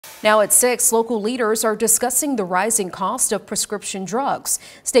Now at 6, local leaders are discussing the rising cost of prescription drugs.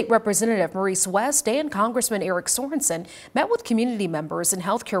 State Representative Maurice West and Congressman Eric Sorensen met with community members and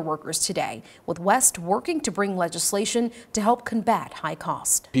healthcare workers today, with West working to bring legislation to help combat high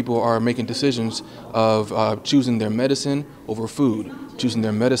cost. People are making decisions of choosing their medicine over food, choosing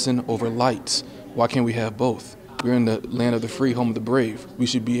their medicine over lights. Why can't we have both? We're in the land of the free, home of the brave. We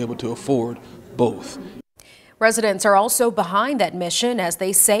should be able to afford both. Residents are also behind that mission as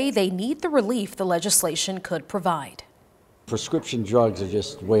they say they need the relief the legislation could provide. Prescription drugs are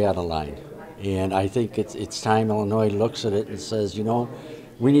just way out of line. And I think it's time Illinois looks at it and says, you know,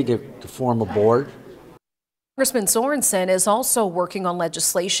 we need to form a board. Congressman Sorensen is also working on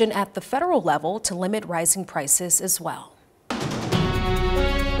legislation at the federal level to limit rising prices as well.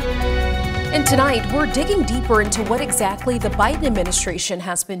 And tonight, we're digging deeper into what exactly the Biden administration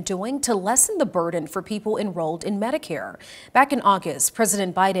has been doing to lessen the burden for people enrolled in Medicare. Back in August,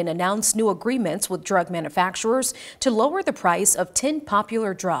 President Biden announced new agreements with drug manufacturers to lower the price of 10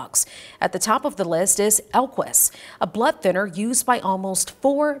 popular drugs. At the top of the list is Eliquis, a blood thinner used by almost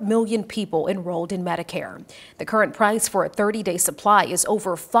 4 million people enrolled in Medicare. The current price for a 30-day supply is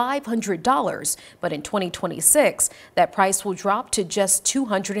over $500, but in 2026, that price will drop to just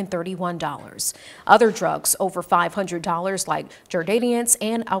 $231. Other drugs over $500 like Jardiance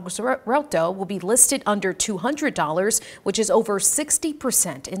and Xarelto will be listed under $200, which is over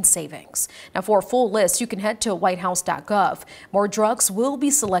 60% in savings. Now, for a full list, you can head to whitehouse.gov. More drugs will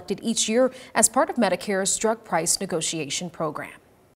be selected each year as part of Medicare's drug price negotiation program.